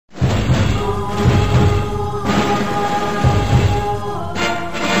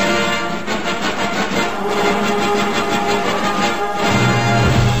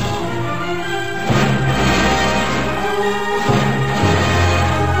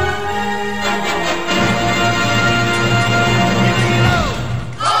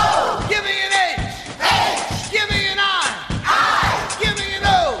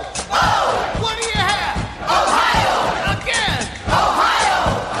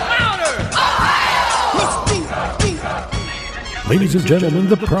Ladies and gentlemen,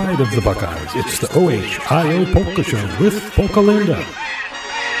 the pride of the Buckeyes. It's the OHIO Polka Show with Polka Linda.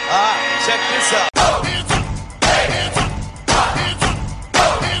 Check this out.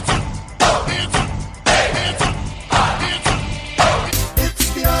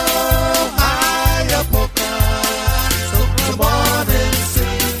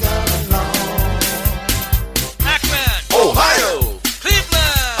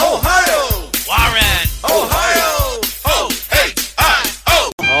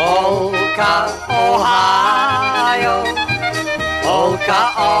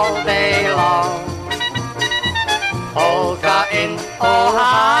 All day long, polka in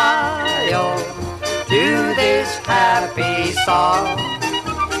Ohio, to this happy song.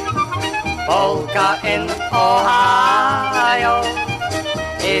 Polka in Ohio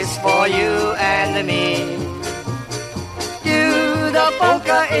is for you and me. Do the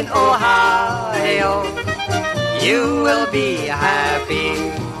polka in Ohio, you will be happy.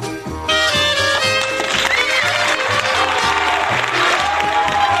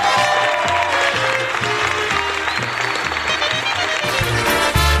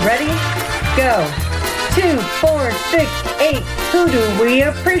 Ready? Go. 2, 4, 6, 8. Who do we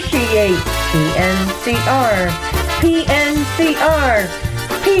appreciate? PNCR. PNCR.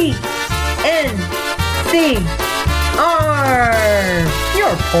 PNCR.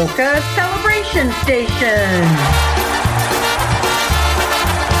 Your polka celebration station.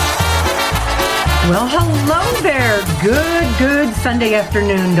 Well, hello there. Good Sunday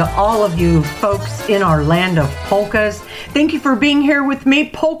afternoon to all of you folks in our land of polkas. Thank you for being here with me,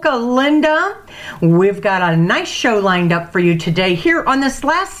 Polka Linda. We've got a nice show lined up for you today here on this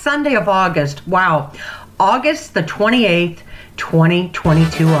last Sunday of August. Wow, August the 28th,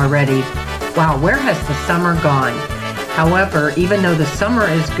 2022 already. Wow, where has the summer gone? However, even though the summer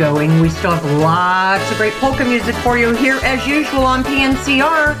is going, we still have lots of great polka music for you here as usual on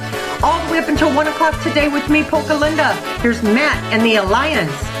PNCR. All the way up until 1 o'clock today with me, Polka Linda. Here's Matt and the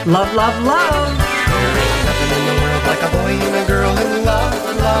Alliance. Love, love, love. There ain't nothing in the world like a boy and a girl in love,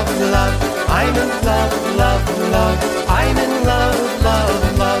 love, love. I'm in love, love, love. I'm in love,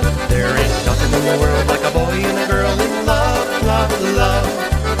 love, love. There ain't nothing in the world like a boy and a girl in love, love, love.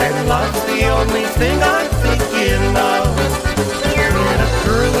 And love's the only thing I'm thinking of. When a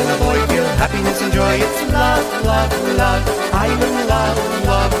girl and a boy feel happiness and joy, it's love, love, love. I'm in love,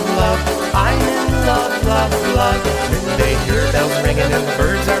 love, love. I'm in love, love, love. When they hear bells ringing and the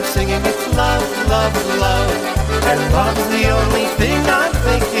birds are singing, it's love, love, love. And love's the only thing I'm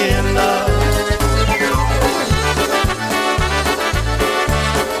thinking of.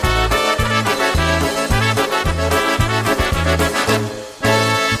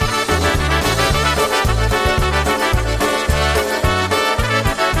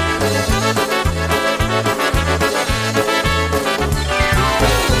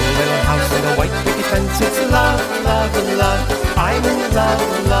 It's love, love, love. I'm in love,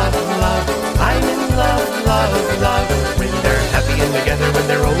 love, love. I'm in love, love, love. When they're happy and together, when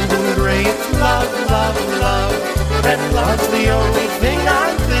they're old and gray, it's love, love, love. And love's the only thing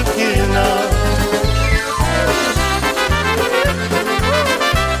I'm thinking of.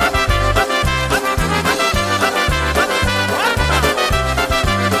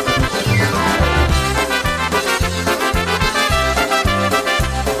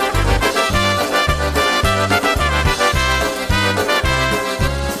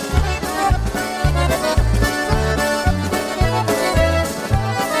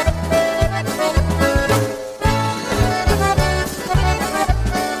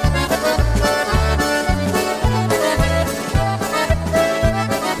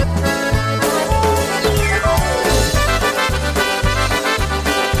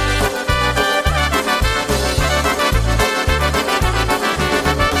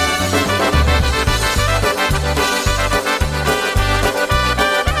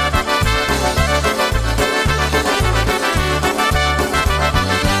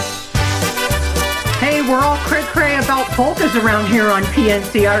 Polkas around here on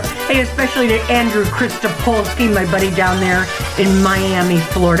PNCR. Hey, especially to Andrew Christopolsky, my buddy down there in Miami,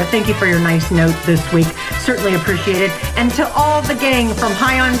 Florida. Thank you for your nice note this week. Certainly appreciate it. And to all the gang from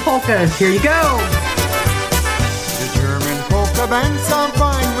High on Polkas, here you go. The German polka bands are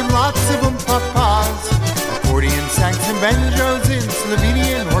fine with lots of papas, accordion, sax, and banjos in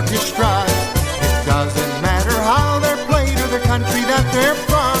Slovenian orchestras. It doesn't matter how they're played or the country that they're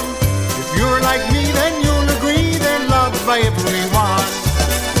from. If you're like me, then you'll agree they're loved by everyone.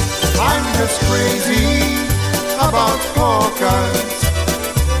 I'm just crazy about polkas.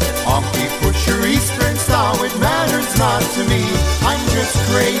 Honky pusher Eastern style, it matters not to me. I'm just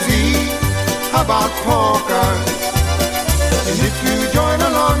crazy about polkas. And if you join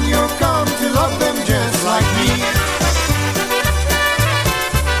along, you'll come to love them just like me.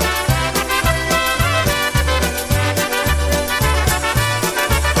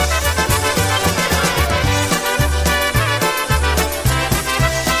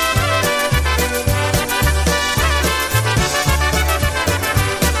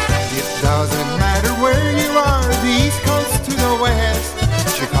 Doesn't matter where you are, the East Coast to the West,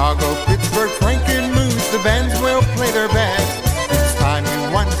 Chicago, Pittsburgh, Frankenmuth, the bands will play their best. It's time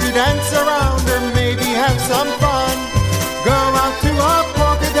you want to dance around or maybe have some fun. Go out to a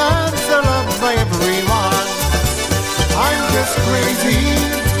polka dance, loved by everyone. I'm just crazy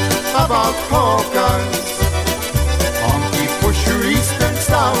about polkas. Honky, push your Eastern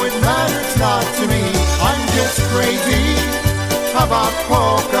style, it matters not to me. I'm just crazy about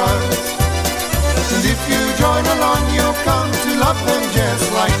polkas. And if you join along, you'll come to love them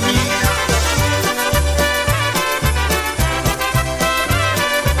just like me.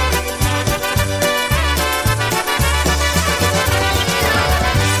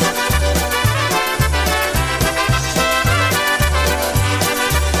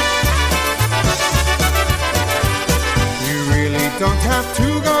 You really don't have to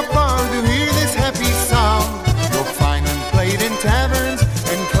go far to hear this happy sound. You'll find them played in taverns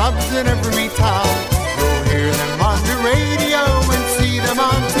and clubs in every town. You'll hear them on the radio and see them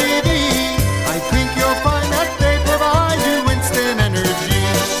on TV. I think you'll find that they provide you instant energy.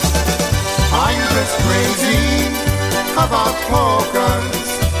 I'm just crazy about polkas.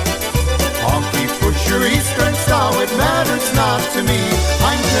 Honky, push your Eastern style, it matters not to me.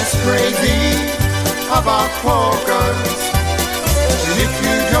 I'm just crazy about polkas. And if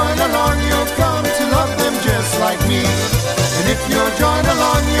you join along, you'll come to love them just like me. And if you'll join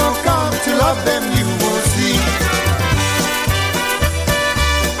along, you'll come to love them, you will see.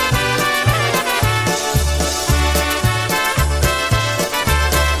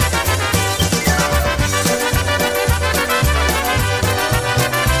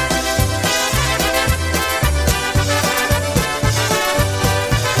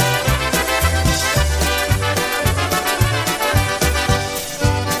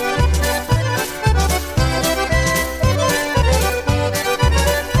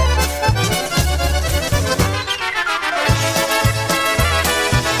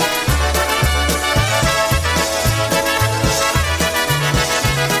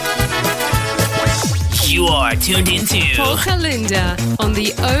 You are tuned into Polka Linda on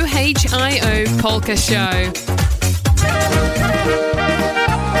the OHIO Polka Show.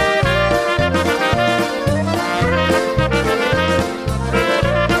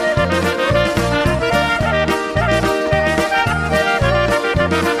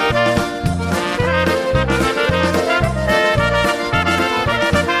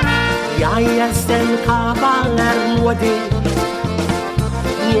 Ja jestem kawaler młody,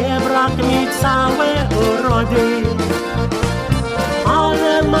 nie brak mi całej urody,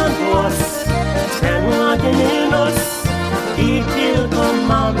 ale mam głos, ten ładny nos i tylko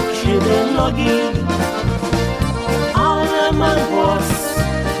mam krzywe nogi. Ale mam głos,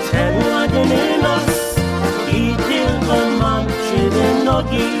 ten ładny nos i tylko mam krzywe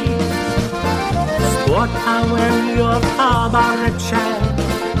nogi. Spotkałem ją w kabarecie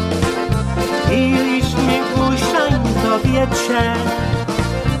i liśmy usiąść do wietrze.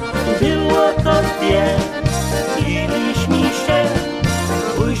 Było to więc, piliśmy się,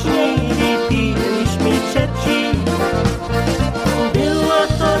 później wypiliśmy trzeci. Było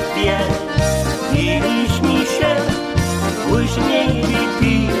to więc, piliśmy się, później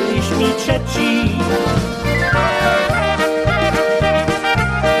wypiliśmy trzeci.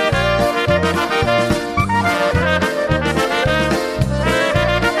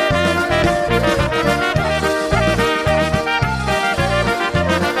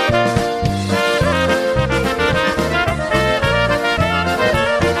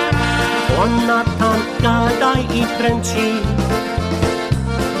 Ona tam gada i kręci,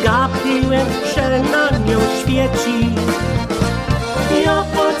 gapiłem, że na nią świeci. Ja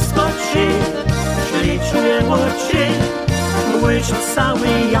podskoczy, ślicznie oczy, błyszcz cały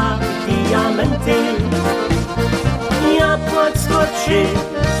jak diamenty. Ja podskoczy,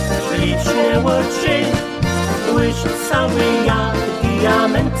 ślicznie oczy, błyszcz cały jak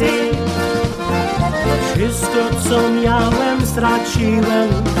diamenty. Wszystko co miałem straciłem,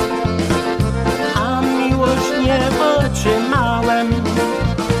 a miłość nie otrzymałem.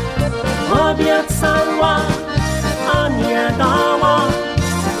 Obiecała, a nie dała,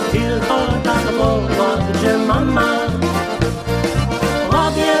 tylko tak woła, gdzie mama.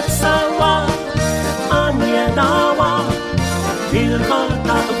 Obiecała, a nie dała, tylko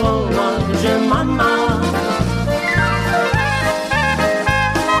tak woła, gdzie mama.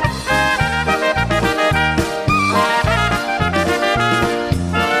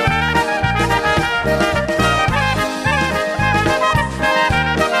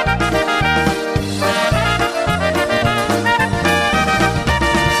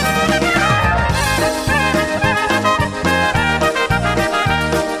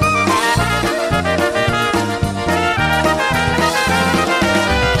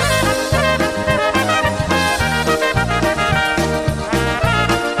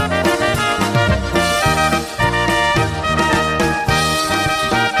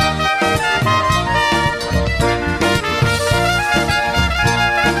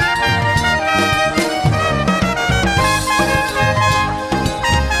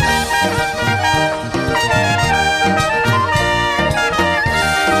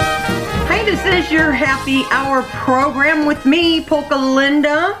 the hour program with me, Polka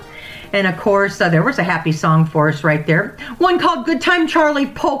Linda. And of course, there was a happy song for us right there. One called Good Time Charlie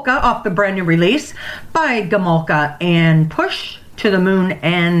Polka off the brand new release by Gamolka and Push to the Moon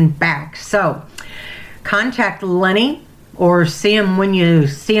and Back. So contact Lenny or see him when you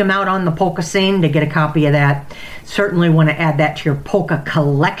see him out on the polka scene to get a copy of that. Certainly want to add that to your polka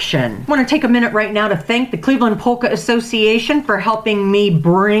collection. I want to take a minute right now to thank the Cleveland Polka Association for helping me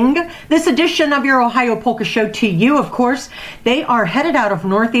bring this edition of your Ohio Polka Show to you. Of course, they are headed out of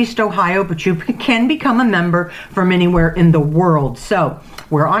Northeast Ohio, but you can become a member from anywhere in the world. So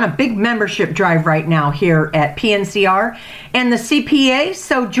we're on a big membership drive right now here at PNCR and the CPA,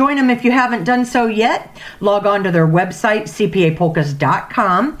 so join them if you haven't done so yet. Log on to their website,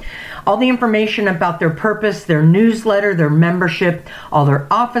 cpapolkas.com. All the information about their purpose, their newsletter, their membership, all their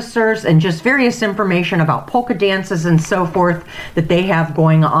officers, and just various information about polka dances and so forth that they have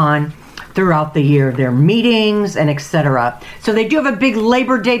going on throughout the year, their meetings and etc. So they do have a big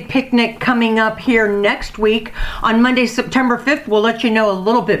Labor Day picnic coming up here next week on Monday, September 5th. We'll let you know a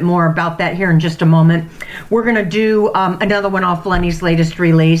little bit more about that here in just a moment. We're going to do another one off Lenny's latest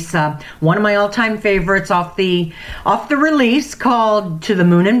release, one of my all-time favorites off the release called To the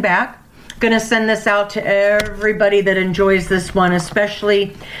Moon and Back. Going to send this out to everybody that enjoys this one,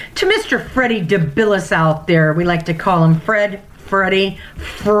 especially to Mr. Freddie DeBillis out there. We like to call him Frederick,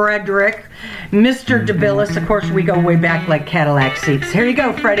 Mr. DeBillis. Of course, we go way back like Cadillac seats. Here you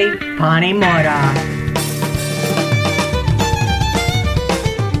go, Freddie. Pani Mora.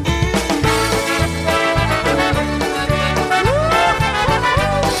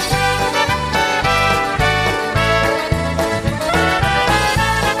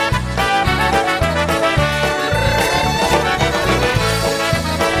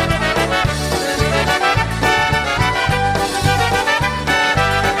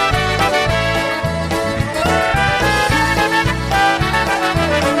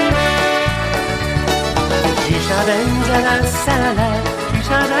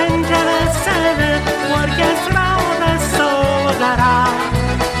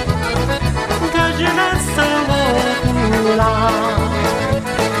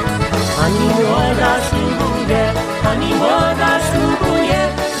 Pani młoda ślubuje,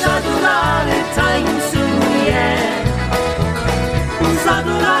 za dolary tańcuje, za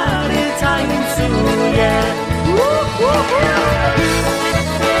dolary tańcuje.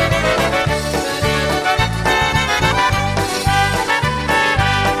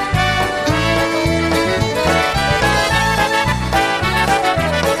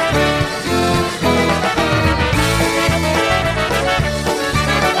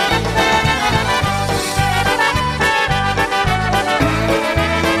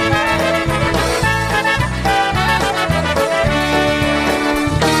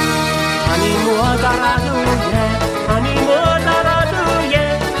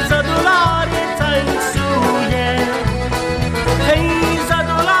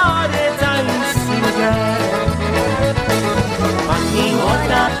 Pani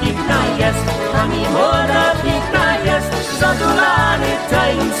młoda piękna jest, za dolary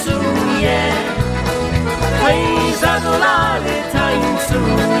tańcuje, hej, za dolary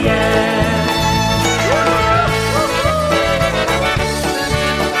tańcuje.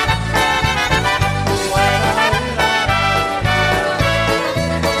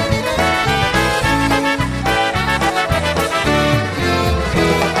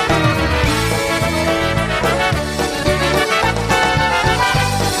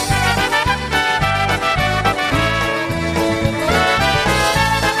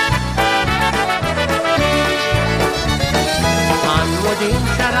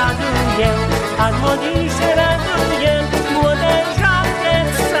 Pan młodzi się raduje, młode żakie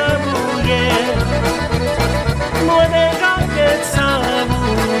całuje, młode żakie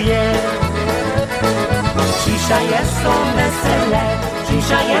całuje. Cisza jest to wesele,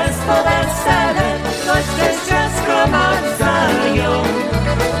 cisza jest to wesele, goście się zgromadzają,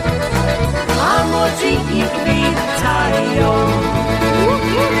 a młodzi ich witają.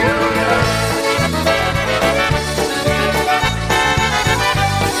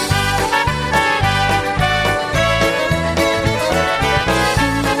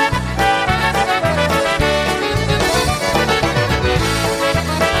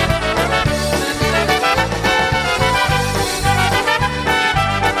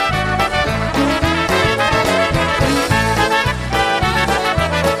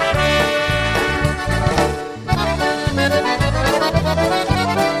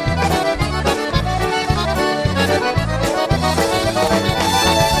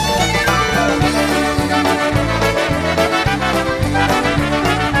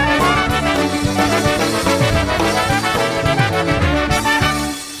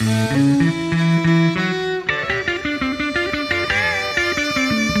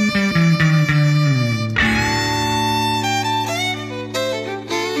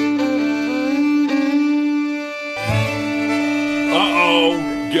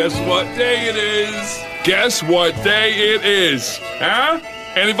 Guess what day it is? Guess what day it is? Huh?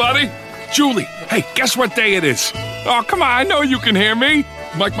 Anybody? Julie, hey, guess what day it is? Oh, come on, I know you can hear me.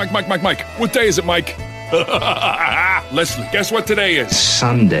 Mike. What day is it, Mike? Leslie, guess what today is?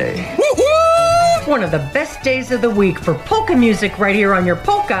 Sunday. Woo-hoo! One of the best days of the week for polka music right here on your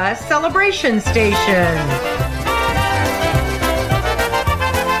Polka Celebration Station.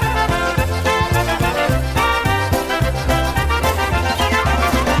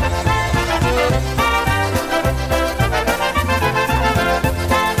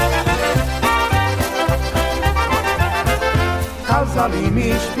 Kazali mi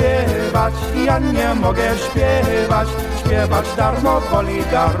śpiewać, ja nie mogę śpiewać. Śpiewać darmo boli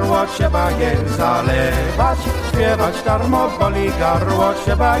garło, trzeba je zalewać. Śpiewać darmo boli garło,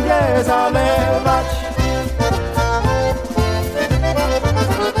 trzeba je zalewać.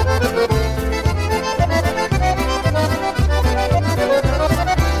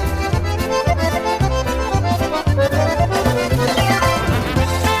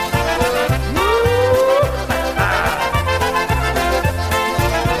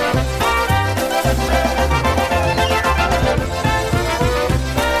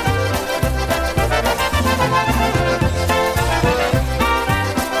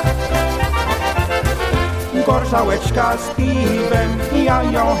 Gorzałeczka z piwem, ja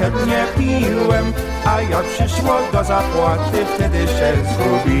ją chętnie piłem. A jak przyszło do zapłaty, wtedy się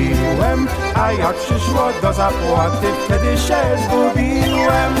zgubiłem. A jak przyszło do zapłaty, wtedy się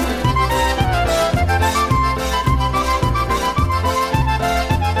zgubiłem.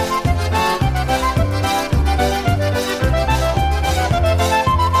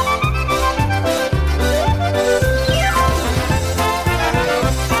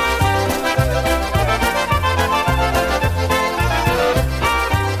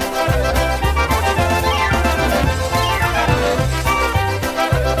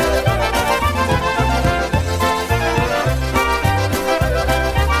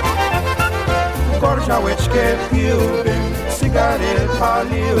 Gorzałeczkę piłbym, cygary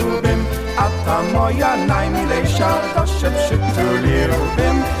paliłbym, a ta moja najmilejsza to się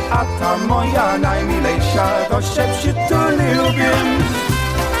przytuliłbym, a ta moja najmilejsza to się przytuliłbym.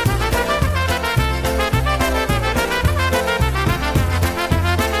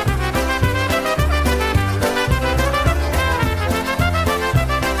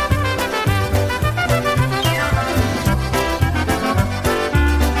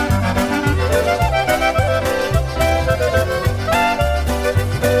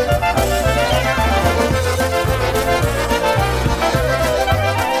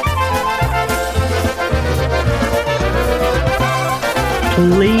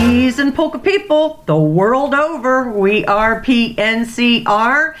 Please and polka people, the world over, we are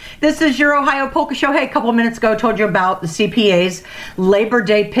PNCR. This is your Ohio Polka Show. Hey, a couple of minutes ago, I told you about the CPA's Labor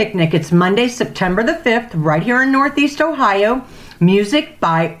Day picnic. It's Monday, September the 5th, right here in Northeast Ohio. Music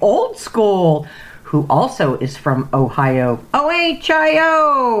by Old School, who also is from Ohio.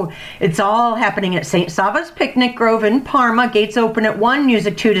 OHIO! It's all happening at St. Sava's Picnic Grove in Parma. Gates open at 1,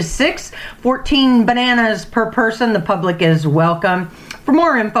 music 2 to 6, 14 bananas per person. The public is welcome. For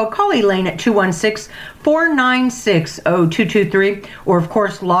more info, call Elaine at 216-496-0223, or of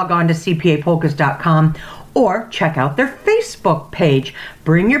course log on to cpapolkas.com, or check out their Facebook page.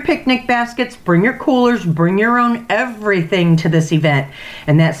 Bring your picnic baskets, bring your coolers, bring your own everything to this event,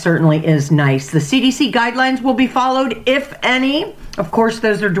 and that certainly is nice. The CDC guidelines will be followed, if any. Of course,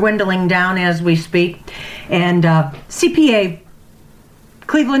 those are dwindling down as we speak. And CPA,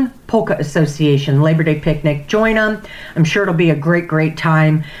 Cleveland Polka Association, Labor Day picnic. Join them. I'm sure it'll be a great, great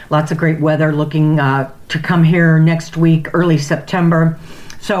time. Lots of great weather looking to come here next week, early September.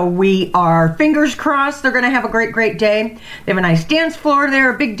 So we are fingers crossed they're going to have a great, great day. They have a nice dance floor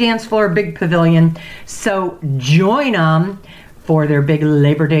there, a big dance floor, a big pavilion. So join them for their big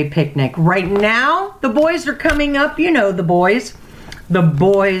Labor Day picnic. Right now, the boys are coming up. You know the boys. The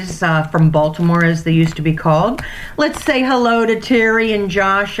boys from Baltimore, as they used to be called. Let's say hello to Terry and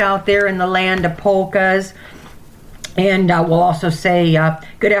Josh out there in the land of polkas. And we'll also say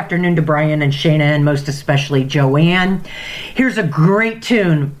good afternoon to Brian and Shayna, and most especially Joanne. Here's a great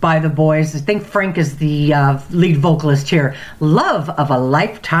tune by the boys. I think Frank is the lead vocalist here. Love of a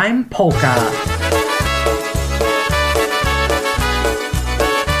Lifetime Polka.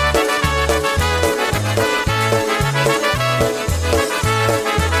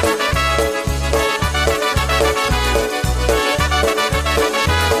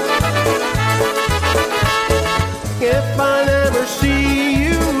 If I never see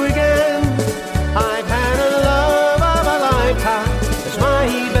you again, I've had a love of a lifetime as my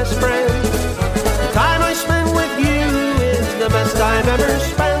best friend. The time I spent with you is the best I've ever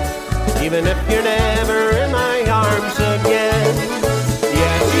spent. even if you're never in my arms again.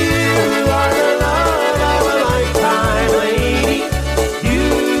 Yes, you are the love of a lifetime, lady. You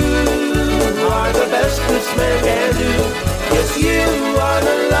are the best this man can do. Yes, you are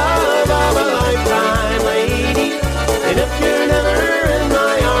the love of a lifetime, lady. And if you're never in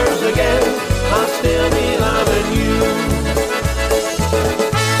my arms again, I'll still be loving you.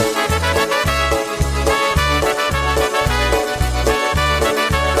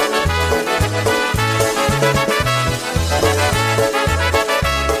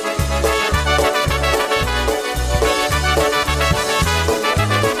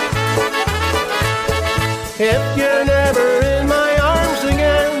 If you're never in my arms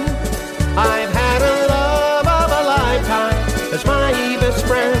again, I've had a love of a lifetime as my best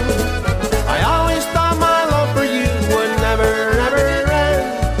friend. I always thought my love for you would never, ever end,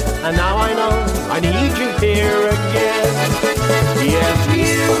 and now I know I need you here again. Yes,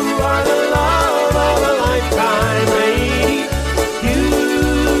 you are the love of a lifetime, lady.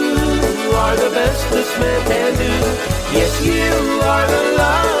 You are the best this man can do. Yes, you are the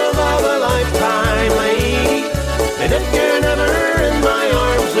love of a lifetime, lady. And if you're never in my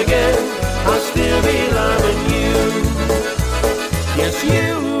arms again, I'll still be loving you. Yes,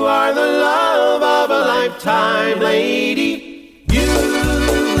 you are the love of a lifetime, lady. You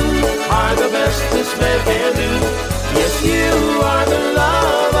are the best this man can do. Yes, you are the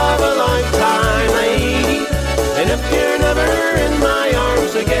love of a lifetime, lady. And if you're never in my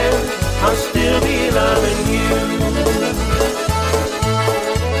arms again, I'll still be loving you.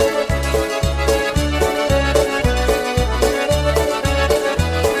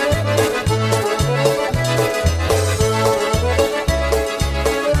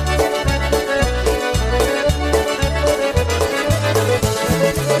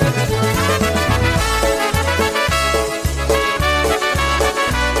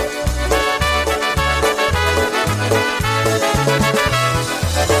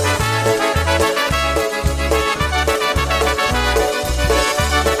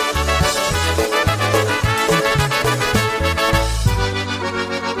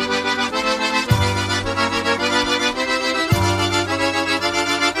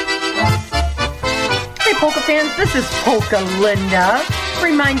 This is Polka Linda,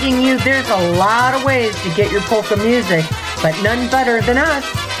 reminding you there's a lot of ways to get your polka music, but none better than us.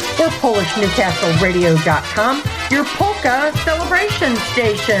 We're PolishNewcastleRadio.com, your polka celebration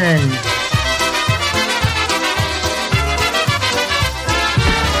station.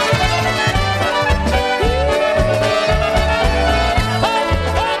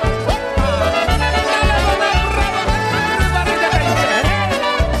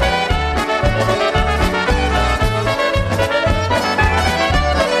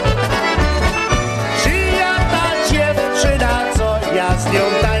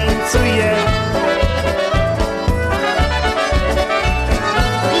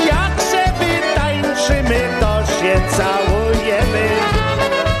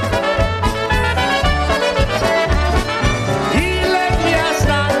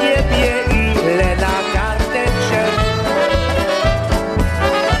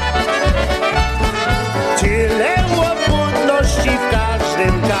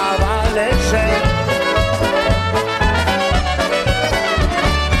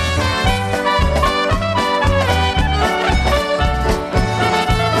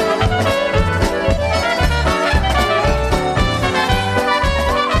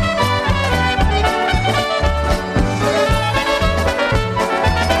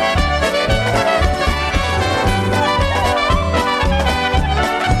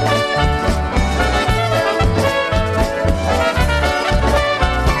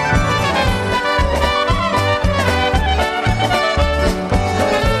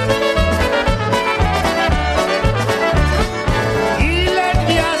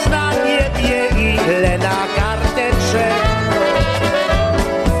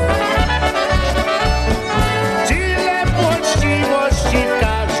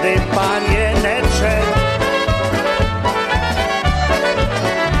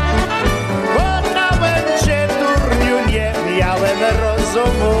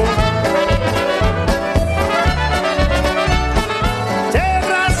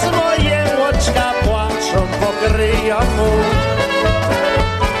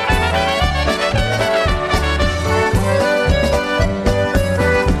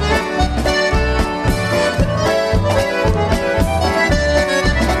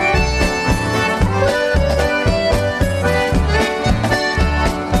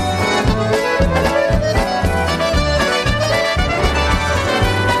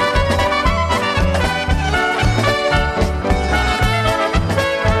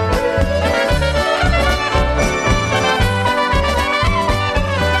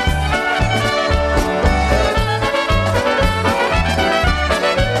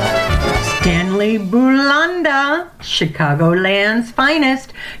 Chicagoland's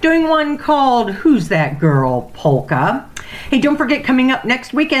finest, doing one called Who's That Girl Polka. Hey, don't forget, coming up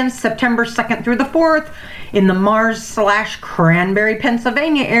next weekend, September 2nd through the 4th, in the Mars/Cranberry,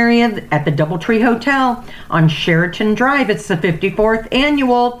 Pennsylvania area at the Doubletree Hotel on Sheraton Drive. It's the 54th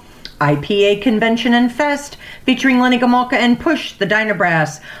annual IPA Convention and Fest, featuring Lenny Gomulka and Push, the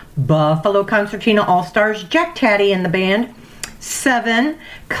Dynabrass, Buffalo Concertina All-Stars, Jack Taddy and the band, 7,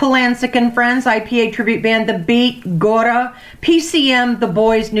 Klansik and Friends, IPA tribute band, The Beat, Gora, PCM, The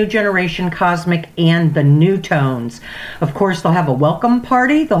Boys, New Generation, Cosmic, and The New Tones. Of course, they'll have a welcome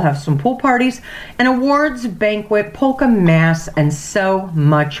party, they'll have some pool parties, an awards banquet, polka mass, and so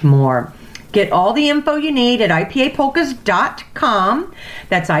much more. Get all the info you need at IPApolkas.com.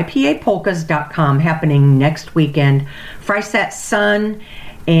 That's IPApolkas.com, happening next weekend. Frysat Sun,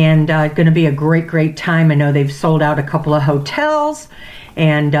 and going to be a great time. I know they've sold out a couple of hotels,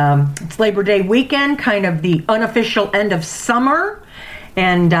 and it's Labor Day weekend, kind of the unofficial end of summer,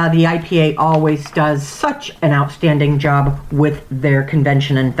 and the IPA always does such an outstanding job with their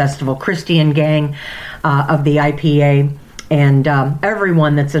convention and festival. Christy and gang of the IPA, and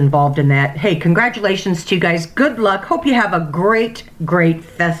everyone that's involved in that. Hey, congratulations to you guys. Good luck. Hope you have a great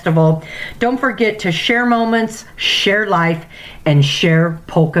festival. Don't forget to share moments, share life, and share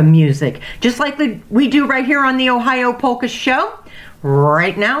polka music. Just like we do right here on the Ohio Polka Show.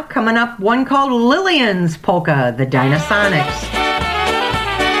 Right now, coming up, one called Lillian's Polka, the Dynasonics.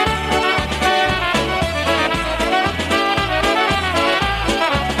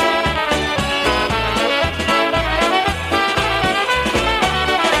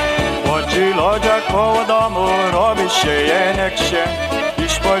 Lodziak koło domu robi się jenek się i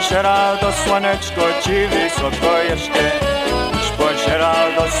spojrzała do słoneczko ci wysoko jeszcze. I spojrzała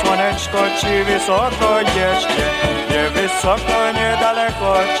do słoneczko ci wysoko jeszcze. Nie wysoko,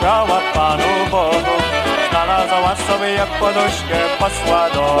 niedaleko ciała Panu Bogu. Znalazła sobie jak poduszkę, posła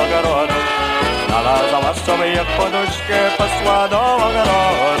do ogrodu. Znalazła sobie jak poduszkę, posła do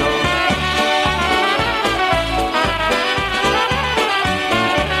ogrodu.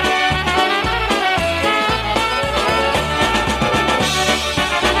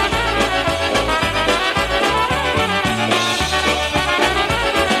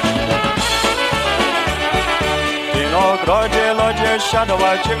 W ogrodzie lodzie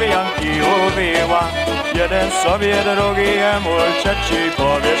siadła, dziewianki ubiła. Jeden sobie, drugiemu trzeci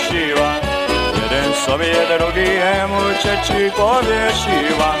powiesiła. Jeden sobie, drugiemu trzeci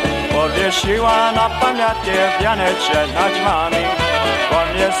powiesiła. Powiesiła na pamiątkę wianeczek nad drzwiami.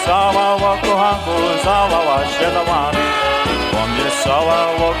 Pomiesała o kochanku, załała się dołami. Pomiesała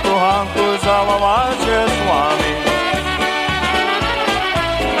o kochanku, załała się złami.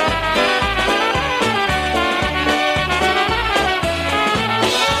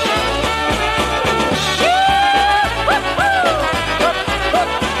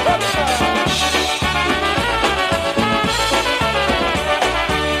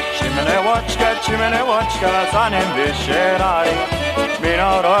 Cimenełoczka, zanim wysierali.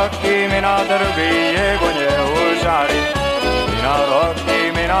 Minął rok i minął drugi, jego nie ujrzali. Minął rok i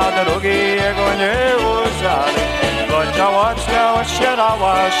minął drugi, jego nie ujrzali. Godziałoczka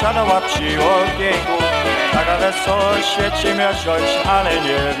osiadała, siadała przy okienku. Taka wesoło świeci miesiąc, ale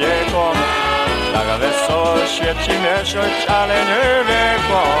nie wie komu. Taka wesoło świeci miesiąc, ale nie wie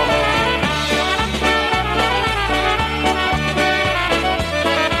komu.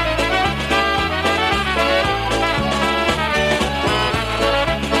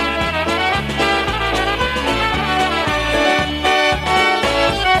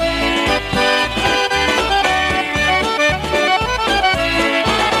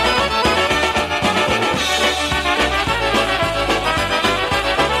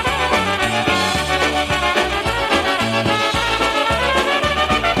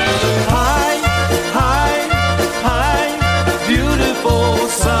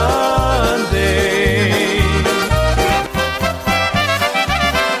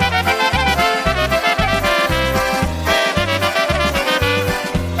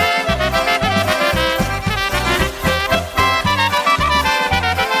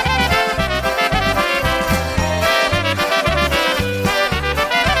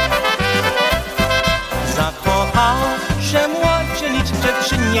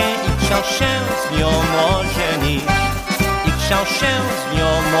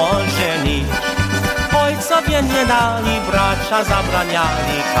 Nie dali, bracia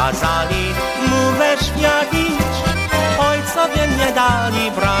zabraniali, kazali mu we świat iść. Ojcowie nie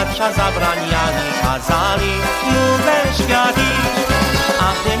dali, bracia zabraniali, kazali mu we świat iść.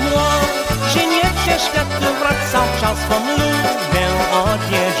 A ten rok się nie przy światu wracał, czas pomlubę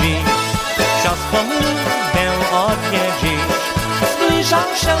odwiedzi. Czas pomlubę odwiedzi.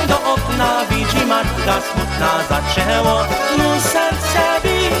 się do okna, widzi matka smutna, zaczęło mu serce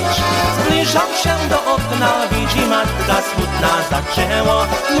bić. Zbliżał się do okna, widzi matka smutna, zaczęło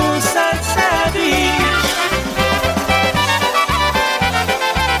mu serce bić.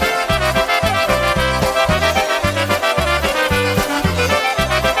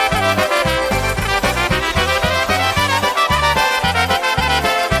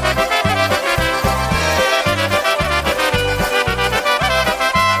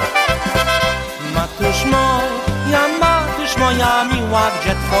 Moja miła,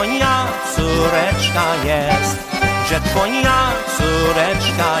 gdzie twoja córeczka jest? Gdzie twoja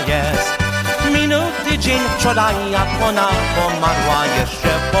córeczka jest? Minuty dzień wczoraj, jak ona pomarła,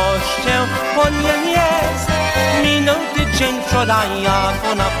 jeszcze pościel po niej jest. Minuty dzień wczoraj, jak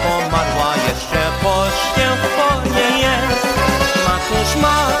ona pomarła, jeszcze pościel po niej jest.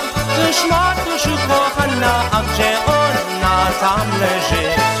 Matusz ukochana, a gdzie ona tam leży?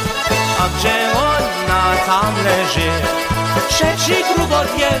 A gdzie ona tam leży? Trzeci grób od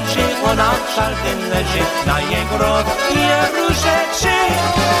wieży, ona w czarnym leży, na jej grób je rzeczy.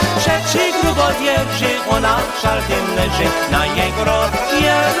 Trzeci grób od wieży, ona w czarnym leży, na jej grób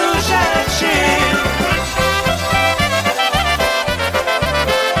je rzeczy.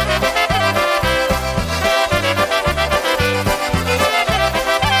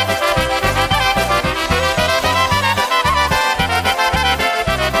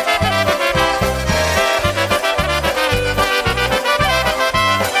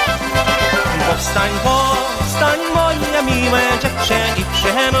 Powstań moje miłe dziewczę i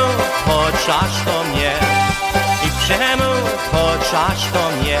przemów chociaż do mnie. I przemów chociaż do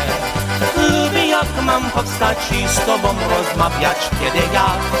mnie. Lubię jak mam powstać i z tobą rozmawiać, kiedy ja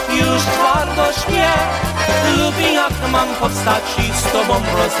już twardo śpię. Lubię jak mam powstać i z tobą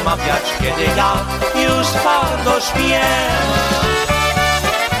rozmawiać, kiedy ja już twardo śpię.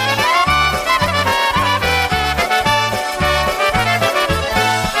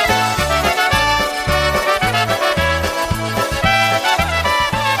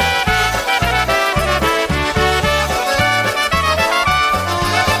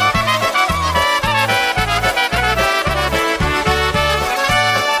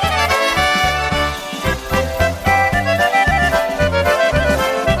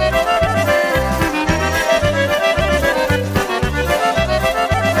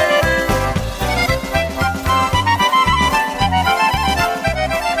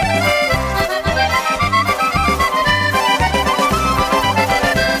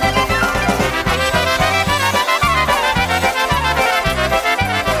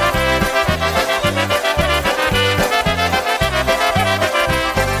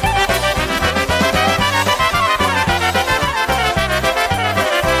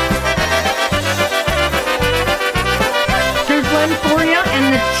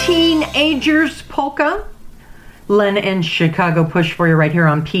 Polka. Len and Chicago Push for you right here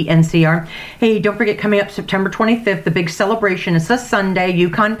on PNCR. Hey, don't forget, coming up September 25th, the big celebration. It's a Sunday.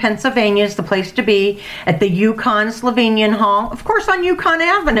 Yukon, Pennsylvania is the place to be at the Yukon Slovenian Hall. Of course, on Yukon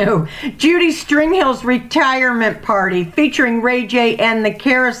Avenue. Judy Stringhill's retirement party featuring Ray J and the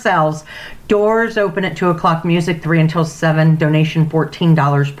Carousels. Doors open at 2 o'clock, music 3 until 7, donation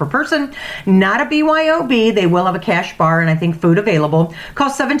 $14 per person. Not a BYOB. They will have a cash bar and I think food available. Call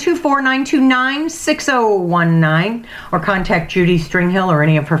 724-929-6019 or contact Judy Stringhill or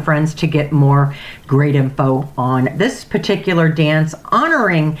any of her friends to get more great info on this particular dance,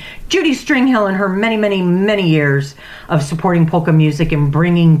 honoring Judy Stringhill and her many, many, many years of supporting polka music and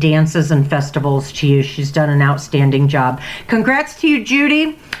bringing dances and festivals to you. She's done an outstanding job. Congrats to you,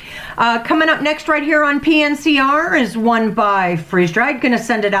 Judy. Coming up next right here on PNCR is one by Freeze Dried. Going to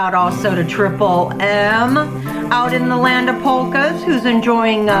send it out also to Triple M out in the land of polkas, who's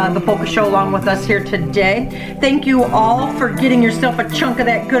enjoying the polka show along with us here today. Thank you all for getting yourself a chunk of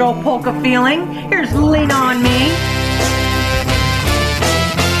that good old polka feeling. Here's Lean On Me.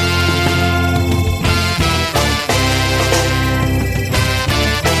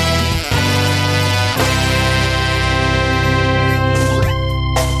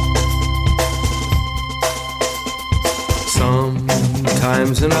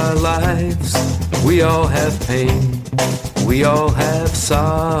 Sometimes in our lives we all have pain, we all have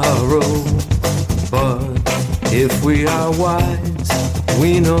sorrow, but if we are wise,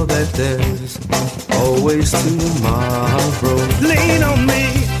 we know that there's always tomorrow. Lean on me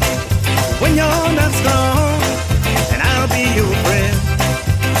when you're not strong, and I'll be your friend.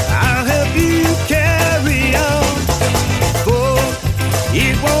 I'll help you carry on, for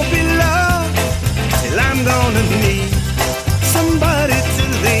it won't be long till I'm gonna need somebody to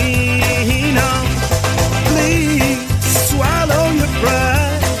lean on. Please swallow your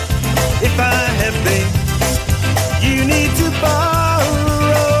pride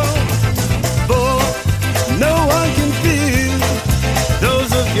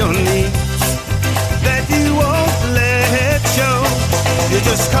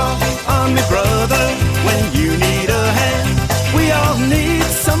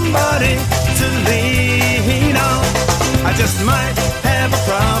might have a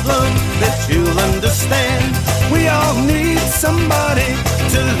problem that you'll understand. We all need somebody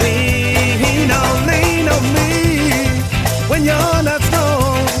to lean on me when you're not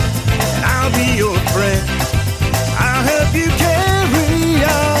strong. And I'll be your friend. I'll help you carry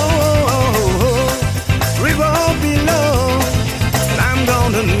on. We won't be long. I'm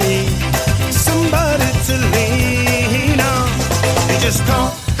gonna need somebody to lean on. You just call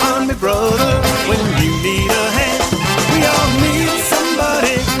on me, brother, when you need a hand. We all need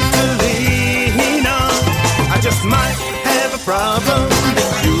somebody to lean on. I just might have a problem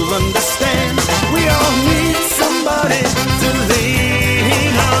that you'll understand. We all need somebody to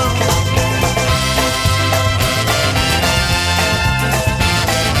lean on.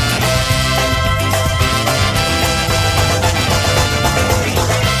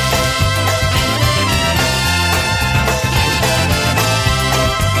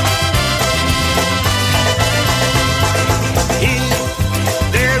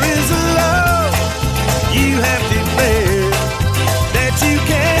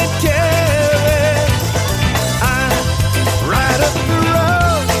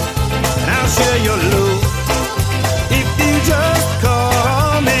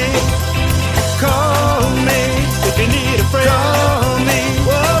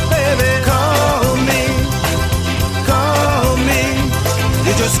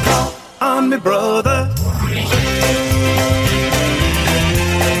 Me, brother.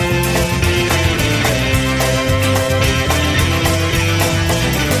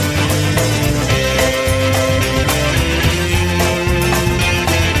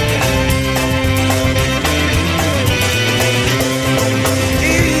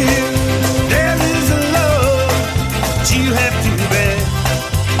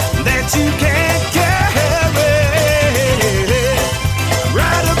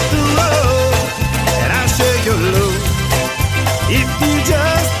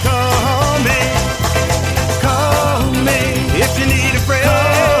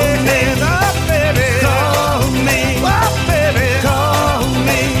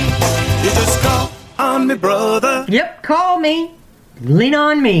 Brother. Yep, call me. Lean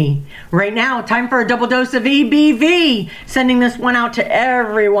on me. Right now, time for a double dose of EBV. Sending this one out to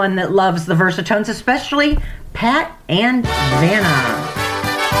everyone that loves the Versatones, especially Pat and Vanna.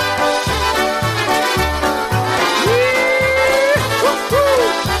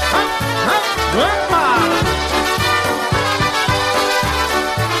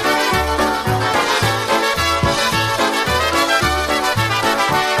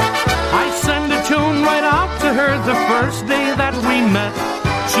 The first day that we met,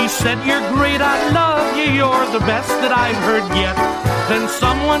 she said, "You're great, I love you, you're the best that I've heard yet." Then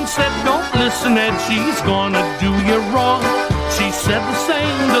someone said, "Don't listen, Ed, she's gonna do you wrong." She said the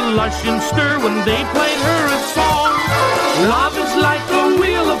same to Lush and Stir when they played her a song. Love is like a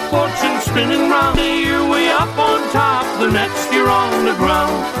wheel of fortune spinning round. You're way up on top, the next you're on the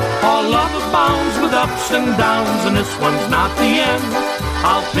ground. All love abounds with ups and downs, and this one's not the end.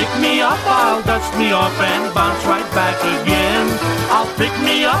 I'll pick me up, I'll dust me off and bounce right back again. I'll pick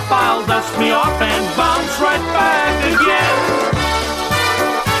me up, I'll dust me off and bounce right back again.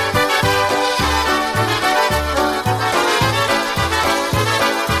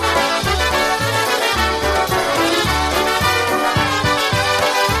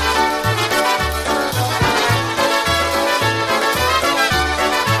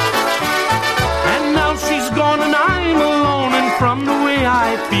 From the way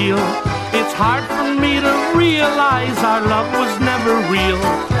I feel, it's hard for me to realize our love was never real.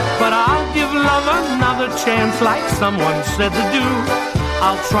 But I'll give love another chance, like someone said to do.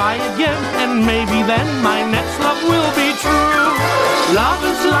 I'll try again, and maybe then my next love will be true. Love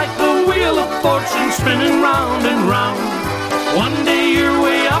is like the wheel of fortune spinning round and round. One day you're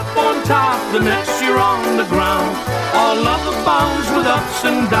way up on top, the next you're on the ground. All love abounds with ups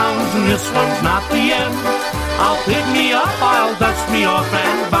and downs, and this one's not the end. I'll pick me up, I'll dust me off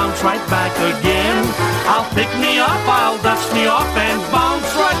and bounce right back again. I'll pick me up, I'll dust me off and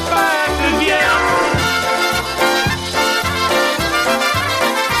bounce right back again.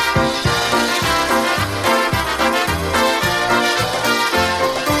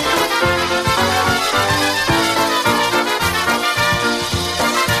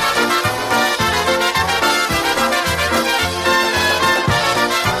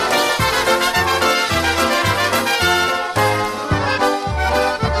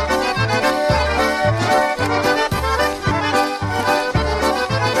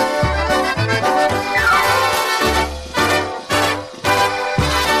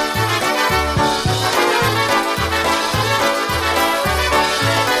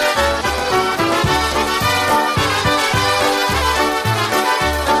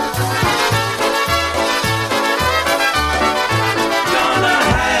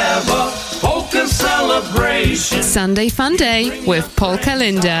 Sunday Fun Day with Polka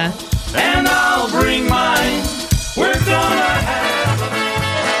Linda. And I'll bring mine. We're gonna have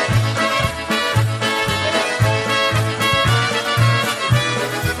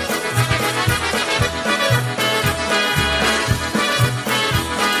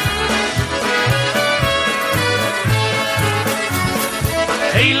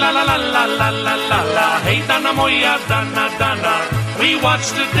hey la la la la la la la la, hey Dana moja Dana Dana, we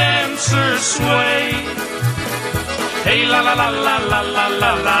watched the dancers sway. Hey la la la la la la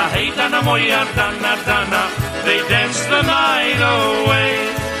la la, hey Dana moja Dana Dana, they danced the night away.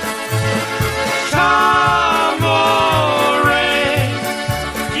 Amore,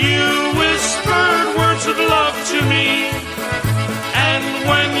 you whispered words of love to me, and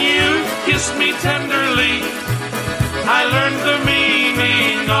when you kissed me tenderly, I learned the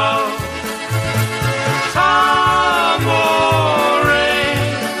meaning of amore.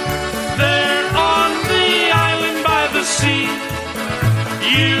 There on the island by the sea,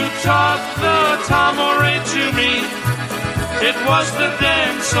 you taught the tamore to me. It was the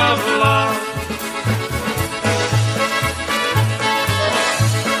dance of love.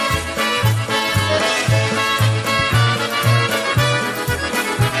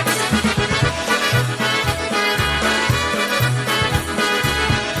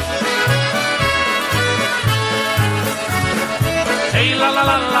 Hey la la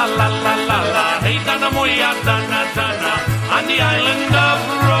la la la la la la, hey Dana moja Dana Dana, on the island of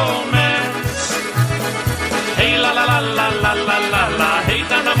romance. Hey la la la la la la la la, hey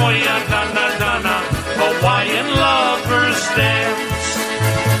Dana moja Dana Dana, Hawaiian lovers dance.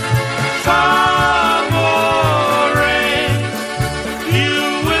 Amore, you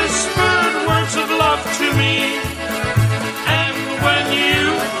whispered words of love to me, and when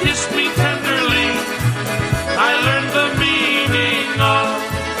you kissed me tenderly, I learned the meaning of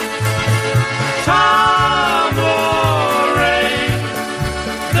tamore.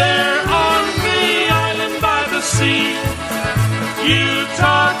 There on the island by the sea, you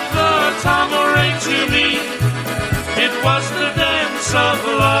taught the tamore to me. It was the dance of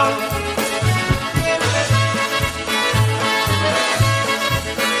love.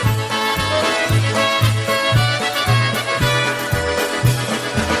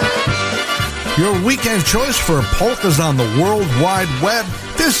 Your weekend choice for polkas on the World Wide Web.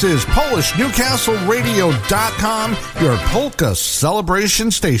 This is PolishNewcastleRadio.com, your polka celebration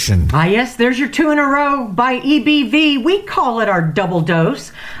station. Ah, yes, there's your two in a row by EBV. We call it our double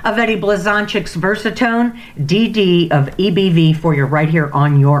dose of Eddie Blazonczyk's Versatone, DD of EBV for you right here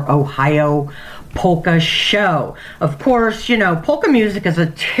on your Ohio Polka Show. Of course, you know, polka music is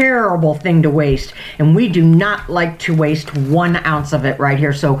a terrible thing to waste, and we do not like to waste 1 ounce of it right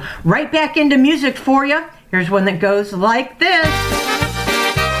here. So right back into music for you. Here's one that goes like this.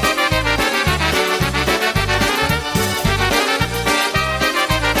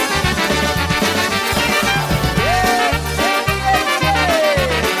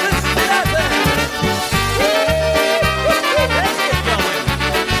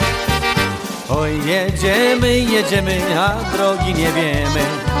 Jedziemy, jedziemy, a drogi nie wiemy,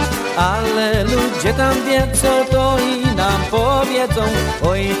 ale ludzie tam wiedzą, to i nam powiedzą.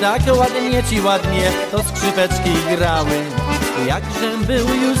 Oj, tak ładnie ci ładnie to skrzypeczki grały. Jakżem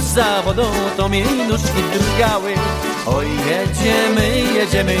był już za wodą, to mi nóżki drgały. Oj, jedziemy,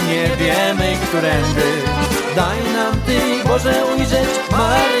 jedziemy, nie wiemy, którędy. Daj nam Ty, Boże, ujrzeć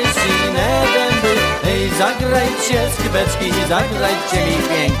Marysine dęby. Ej, zagrajcie skrzypeczki, zagrajcie mi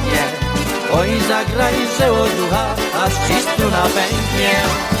pięknie. Oj, zagraj, że od ducha, aż ci struna pęknie.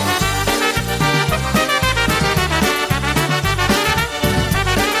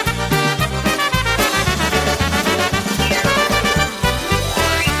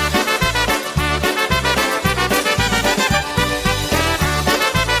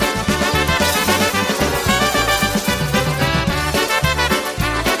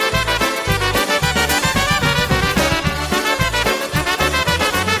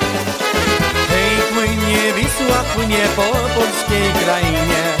 Płynie po polskiej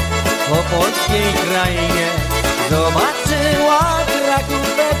krainie, po polskiej krainie. Zobaczyła Kraków,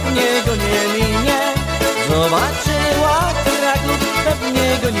 pewnie go nie minie. Zobaczyła Kraków, pewnie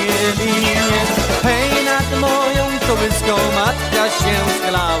go nie minie. Hej, nad moją kołyską matka się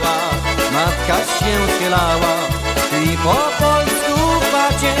schylała, matka się schylała. I po polsku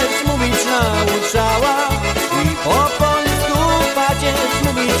pacierz mówić nauczała, i po polsku pacierz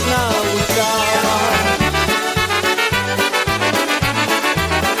mówić nauczała.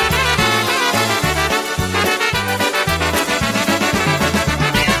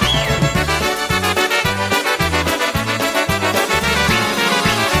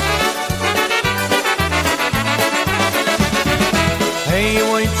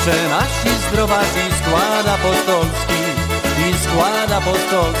 serce nasi zdrowaci składa apostolski i skład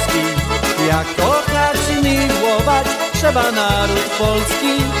apostolski. Jak kochać, miłować trzeba naród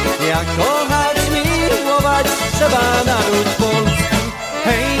polski. Jak kochać, miłować trzeba naród polski.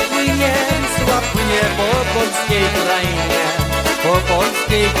 Hej, płynie, Wisła płynie po polskiej krainie, po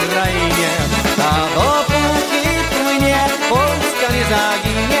polskiej krainie. A dopóki płynie, Polska nie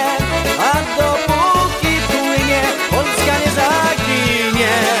zaginie. A dopóki płynie, Polska nie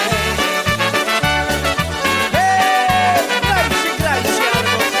zaginie.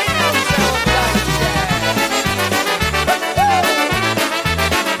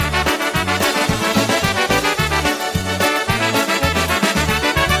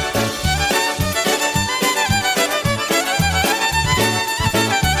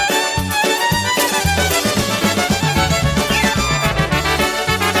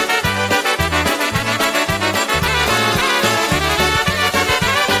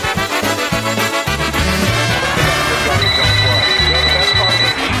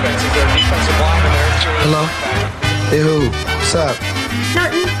 Hello? Hey, who? What's up?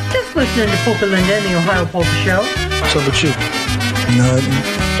 Nothing. Just listening to Polka Linda and the Ohio Polka Show. What's up with you? Nothing.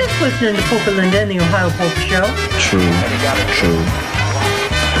 Just listening to Polka Linda and the Ohio Polka Show. True. True.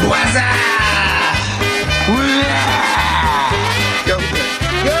 What's up? Yo.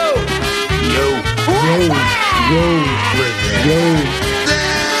 Yo. Yo.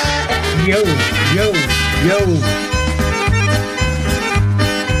 Yo. Yo. Yo.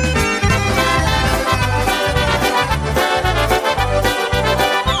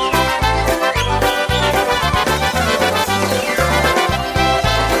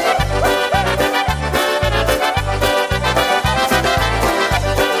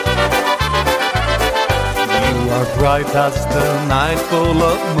 Bright as the night full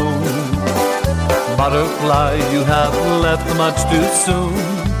of moon. Butterfly, you have left much too soon.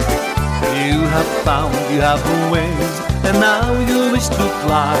 You have found, you have wings, and now you wish to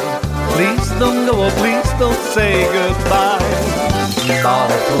fly. Please don't go, oh, please don't say goodbye.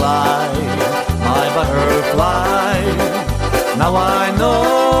 Butterfly, my butterfly, now I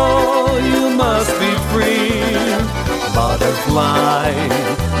know you must be free. Butterfly,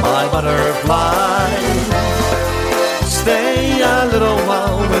 my butterfly, stay a little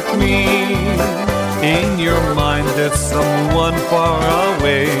while with me. In your mind there's someone far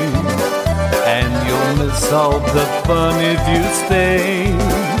away, and you'll miss all the fun if you stay.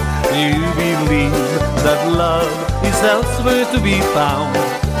 You believe that love is elsewhere to be found,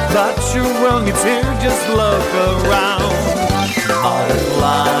 but you're wrong, it's here, just look around.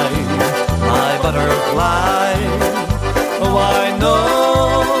 Butterfly, my butterfly, oh I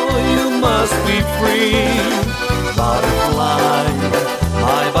know you must be free. Butterfly,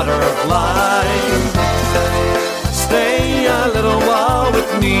 my butterfly, stay a little while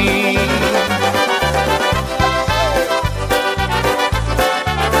with me.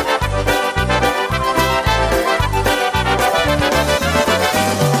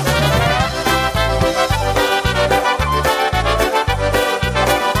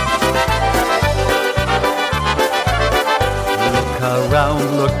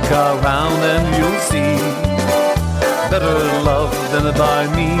 Look around and you'll see better love than by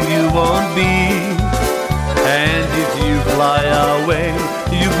me you won't be. And if you fly away,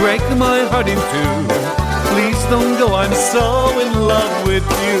 you break my heart in two. Please don't go, I'm so in love with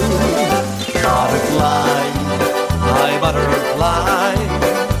you. Butterfly, my butterfly,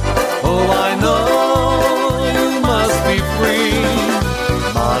 oh I know you must be free.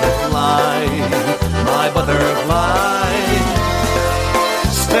 Butterfly, my butterfly,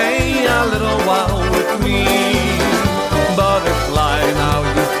 stay a little while with me. Butterfly, now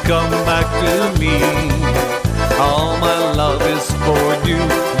you've come back to me. All my love is for you,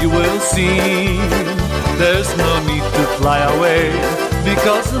 you will see. There's no need to fly away,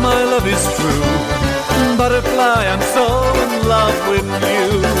 because my love is true. Butterfly, I'm so in love with you.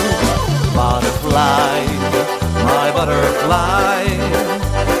 Butterfly, my butterfly,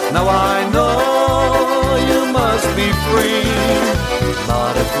 now I know you must be free.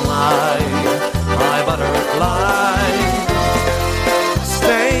 Butterfly, my butterfly,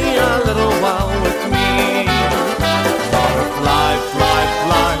 stay a little while with me. Butterfly, fly,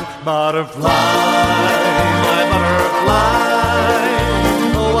 fly, butterfly, my butterfly,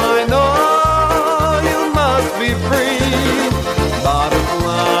 oh I know you must be free.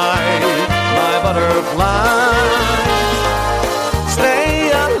 Butterfly, my butterfly,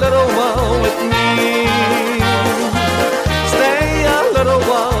 stay a little while with me. Stay a little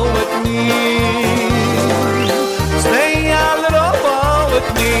while with me. Stay a little while with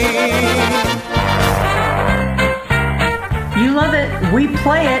me. You love it. We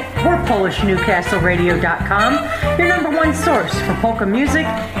play it. We're PolishNewcastleRadio.com, your number one source for polka music,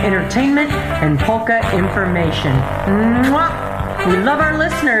 entertainment, and polka information. Mwah! We love our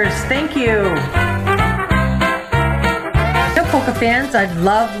listeners. Thank you. Polka fans, I'd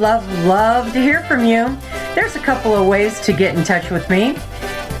love to hear from you. There's a couple of ways to get in touch with me.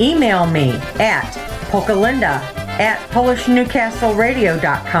 Email me at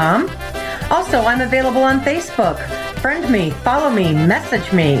polkalinda@PolishNewcastleRadio.com. Also, I'm available on Facebook. Friend me, follow me,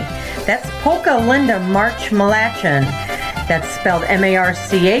 message me. That's Polka Linda March Malachin. That's spelled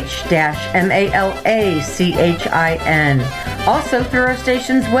MARCH-MALACHIN. Also through our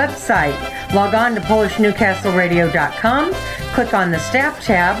station's website. Log on to PolishNewcastleRadio.com, click on the staff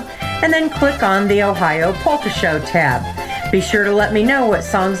tab, and then click on the Ohio Polka Show tab. Be sure to let me know what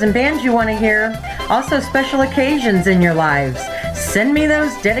songs and bands you want to hear. Also special occasions in your lives. Send me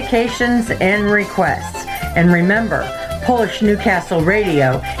those dedications and requests. And remember, Polish Newcastle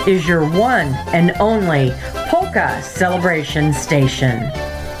Radio is your one and only polka celebration station.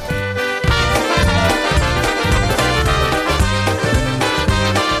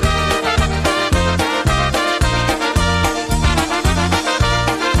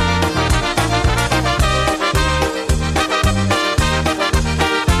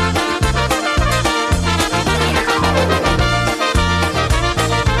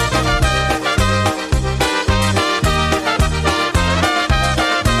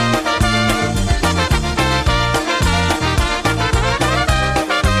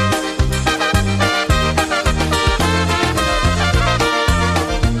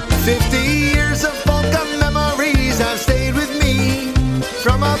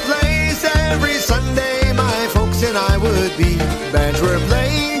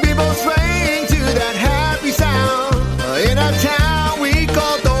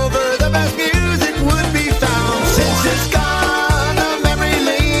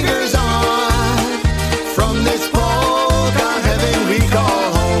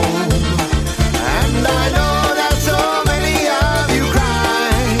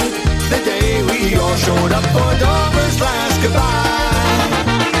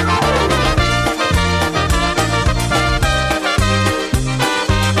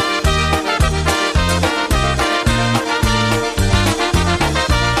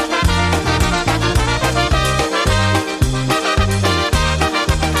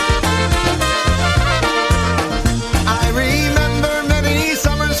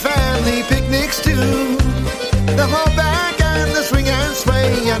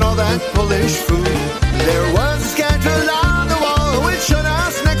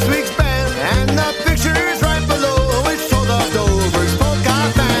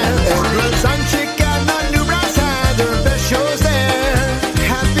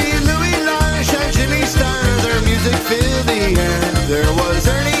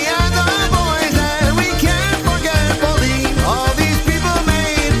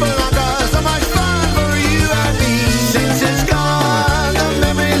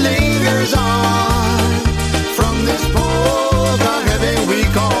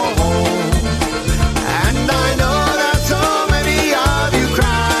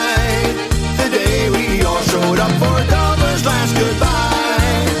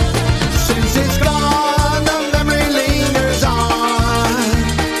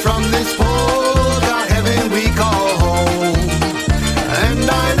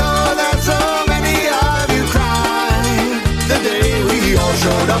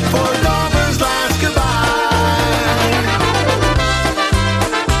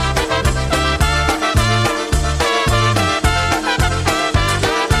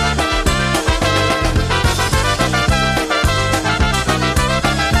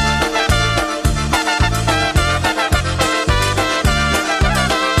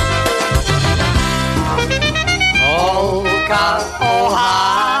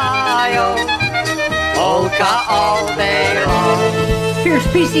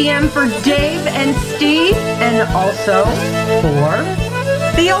 PCM for Dave and Steve, and also for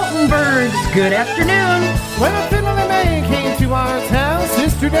the Altenbergs. Good afternoon. When a fiddling man came to our town,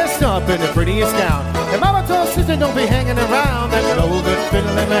 sister dressed up in the prettiest gown, and Mama told sister don't be hanging around that no good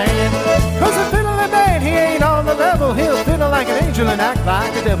fiddling man. Cause a fiddling man, he ain't on the level. He'll fiddle like an angel and act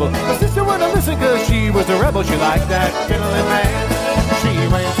like a devil. But sister wouldn't listen cause she was a rebel. She liked that fiddling man. She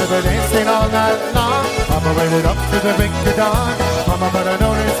went to the dancing all night long. Papa waited up to the break of dawn. Mama put her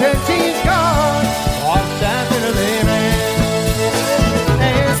note and said she's gone. Walk that fiddling man.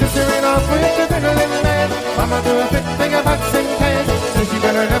 And sister ran off with the fiddling man. Mama do a big thing of pots and pans. Says she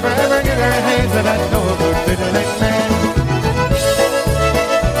better never ever get her hands on that no good fiddling man.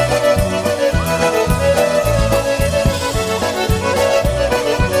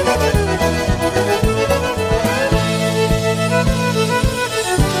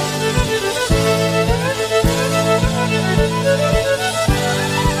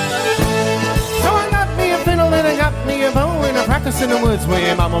 in the woods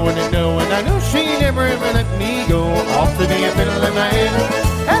where Mama wouldn't know, and I knew she never ever let me go off to be a fiddling man.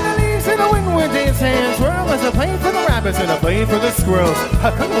 And the leaves in the wind would dance and swirl as I played for the rabbits and I played for the squirrels.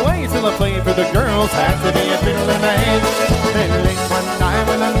 I couldn't wait till I played for the girls, had to be a fiddling man. Then late one night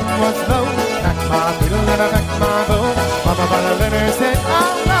when the moon was low, back my fiddle and I back my bow. Mama by the letter said,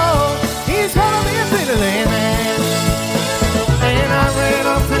 oh no, he's gonna be a fiddling man. And I ran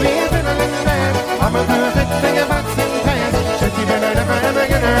off to be a fiddling man. I'm a perfect thing about some pants. Said she better never ever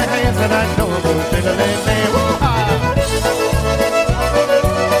get her hands, and I know I'm a fiddling man. Woo-ha!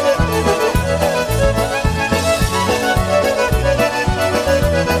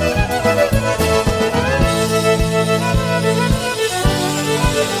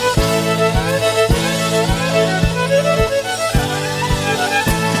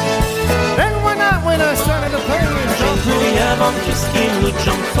 Dziękuję wam wszystkim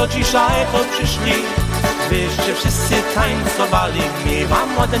ludziom, co dzisiaj tu przyszli. Wyście wszyscy tańcowali, mi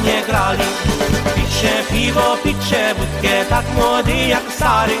wam ładnie grali. Picie piwo, picie wódkę, tak młody jak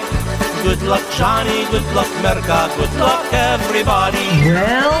stary. Good luck Johnny, good luck Merka, good luck everybody.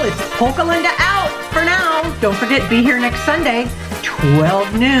 Well, it's Polka Linda out for now. Don't forget, be here next Sunday,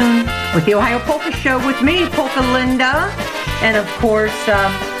 12 noon, with the Ohio Polka Show with me, Polka Linda. And of course,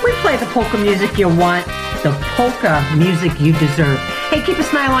 we play the polka music you want, the polka music you deserve. Hey, keep a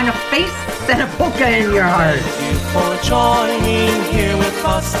smile on your face and a polka in your heart. Thank you for joining here with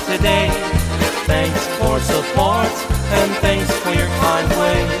us today. Thanks for support and thanks for your kind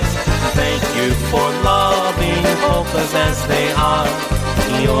ways. Thank you for loving polkas as they are.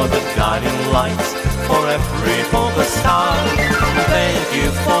 You're the guiding light for every polka star. Thank you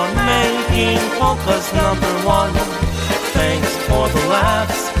for making polkas number one. Thanks for the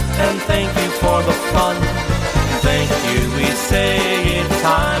laughs and thank you for the fun. Thank you, we say it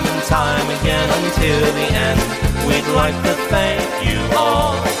time and time again until the end. We'd like to thank you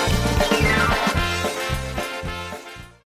all.